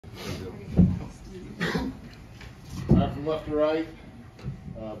All right, from left to right,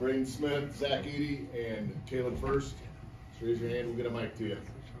 Braden Smith, Zach Edey, and Caleb Furst. So raise your hand, we'll get a mic to you.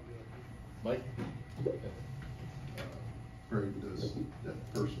 Mike? Braden does that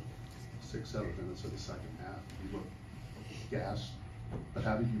first 6-7 minutes of the second half. You look gassed, but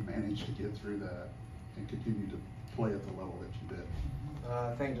how did you manage to get through that and continue to play at the level that you did?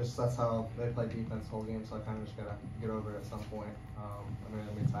 I think just that's how they play defense the whole game, so I kind of just gotta get over it at some point. I mean,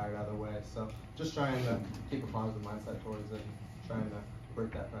 I'm tired either way, so just trying to keep a positive mindset towards it, trying to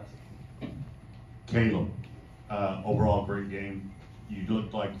break that press. Caleb, overall great game. You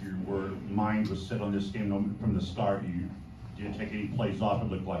looked like your mind was set on this game from the start. You didn't take any plays off.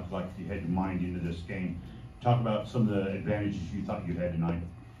 It looked like you had your mind into this game. Talk about some of the advantages you thought you had tonight.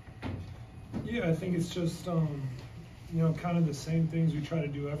 Yeah, I think it's just you know, kind of the same things we try to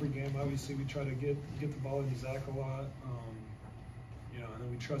do every game. Obviously, we try to get the ball into Zach a lot. You know, and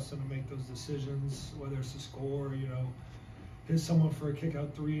then we trust him to make those decisions, whether it's to score, you know, hit someone for a kick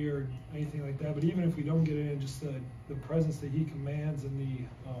out three or anything like that. But even if we don't get it in, just the presence that he commands and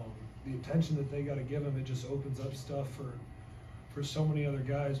the attention that they got to give him, it just opens up stuff for so many other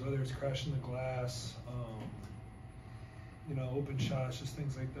guys, whether it's crashing the glass, you know, open shots, just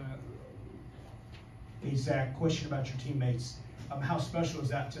things like that. Hey, Zach, question about your teammates. How special is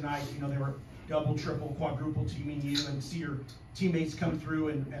that tonight? You know, they were double, triple, quadruple teaming you, and see your teammates come through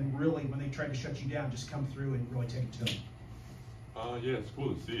and really, when they tried to shut you down, just come through and really take it to them. Yeah, it's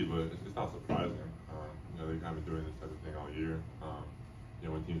cool to see, but it's not surprising. You know, they've kind of been doing this type of thing all year. You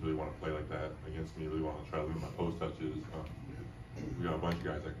know, when teams really want to play like that against me, really want to try to limit my post touches. We got a bunch of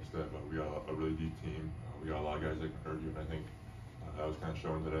guys that can step, but we got a really deep team. We got a lot of guys that can hurt you, and I think that was kind of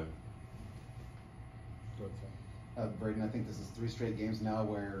shown today. Braden, I think this is 3 straight games now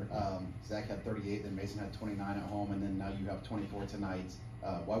where Zach had 38, then Mason had 29 at home, and then now you have 24 tonight.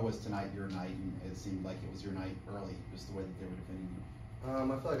 Why was tonight your night? And it seemed like it was your night early, just the way that they were defending you.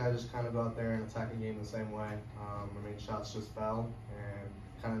 I feel like I just kind of go out there and attack a game the same way. I mean, shots just fell and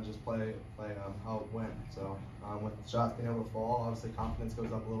kind of just play how it went. So with the shots being able to fall, obviously confidence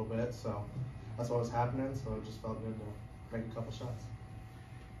goes up a little bit. So that's what was happening. So it just felt good to make a couple shots.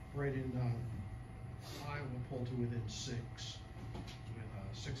 Braden, Iowa pulled to within 6 with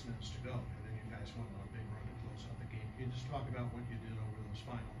 6 minutes to go, and then you guys went on a big run to close out the game. Can you just talk about what you did over those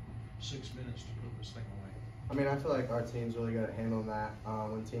final 6 minutes to put this thing away? I mean, I feel like our team's really good at handling that.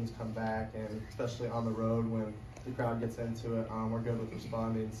 When teams come back, and especially on the road when the crowd gets into it, we're good with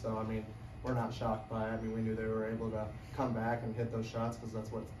responding. So, I mean, we're not shocked by it. I mean, we knew they were able to come back and hit those shots because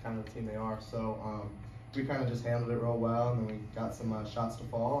that's what kind of the team they are. So, we kind of just handled it real well, and then we got some shots to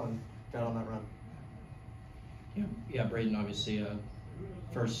fall and got on that run. Yeah, Braden, obviously,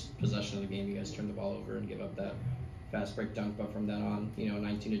 first possession of the game, you guys turned the ball over and give up that fast break dunk, but from then on, you know,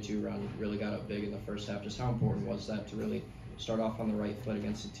 19-2 run, really got up big in the first half. Just how important was that to really start off on the right foot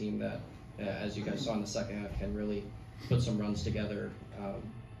against a team that, as you guys saw in the second half, can really put some runs together,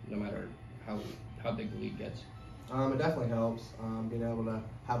 no matter how big the lead gets? It definitely helps, being able to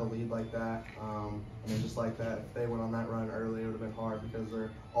have a lead like that. I mean, just like that, if they went on that run early, it would have been hard because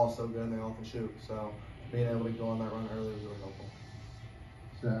they're all so good and they all can shoot. So being able to go on that run early was really helpful.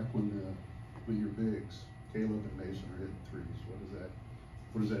 Zach, when your bigs, Caleb and Mason, are hitting threes,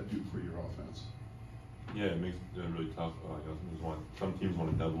 what does that do for your offense? Yeah, it makes it really tough. You know, some teams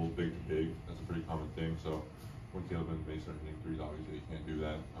want to double big to big. That's a pretty common thing. So when Caleb and Mason are hitting threes, obviously you can't do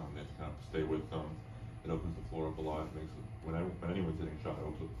that. They have to kind of stay with them. It opens the floor up a lot. It makes it, when anyone's hitting a shot, it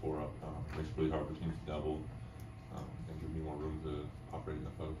opens the floor up. It makes it really hard for teams to double and give me more room to operate in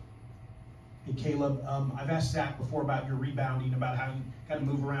the post. Hey, Caleb, I've asked Zach before about your rebounding, about how you kind of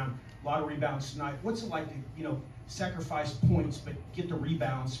move around. A lot of rebounds tonight. What's it like to, you know, sacrifice points but get the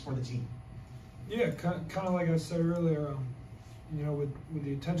rebounds for the team? Yeah, kind of like I said earlier, you know, with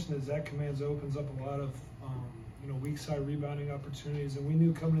the attention that Zach commands, opens up a lot of, you know, weak side rebounding opportunities. And we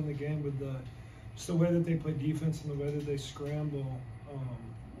knew coming in the game with just the way that they play defense and the way that they scramble,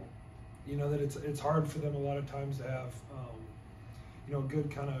 you know, that it's hard for them a lot of times to have, you know,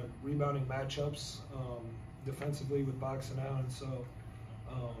 good kind of rebounding matchups defensively with boxing out. And so,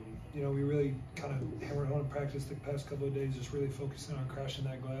 you know, we really kind of hammered home in practice the past couple of days, just really focusing on crashing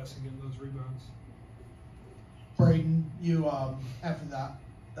that glass and getting those rebounds. Braden, you after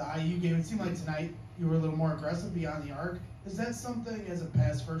the IU game, it seemed like tonight you were a little more aggressive beyond the arc. Is that something as a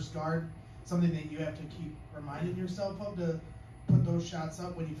pass first guard, something that you have to keep reminding yourself of, to put those shots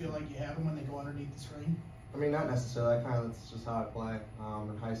up when you feel like you have them when they go underneath the screen? I mean, not necessarily. That's just how I play.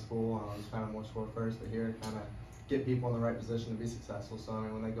 In high school, I was kind of more score first, but here kind of get people in the right position to be successful. So I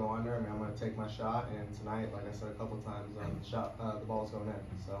mean, when they go under, I mean, I'm going to take my shot. And tonight, like I said a couple of times, the ball's going in.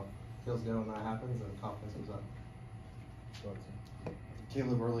 So it feels good when that happens, and confidence comes up.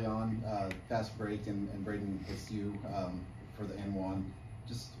 Caleb, early on, fast break and Braden hits you for the N1.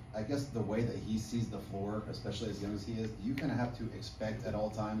 Just, I guess, the way that he sees the floor, especially as young as he is, do you kind of have to expect at all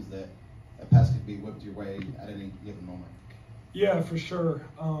times that a pass could be whipped your way at any given moment? Yeah, for sure.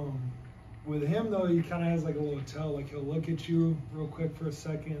 With him though, he kind of has like a little tell. Like he'll look at you real quick for a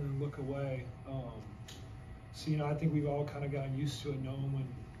second and look away. So I think we've all kind of gotten used to it, knowing when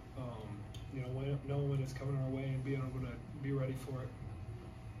knowing when it's coming our way and being able to be ready for it.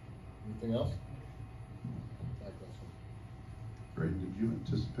 Anything else? Braden, did you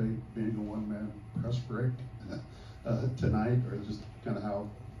anticipate being a one-man press break tonight, or just kind of how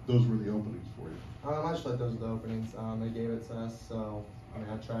those were the openings for you? I just like those are the openings. They gave it to us, so I mean,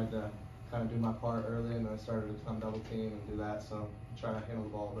 I tried to kind of do my part early, and then I started to come double team and do that. So try to handle the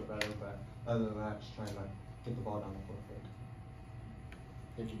ball a bit better, but other than that, just trying to get the ball down the court quick.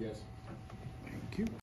 Thank you, guys. Thank you.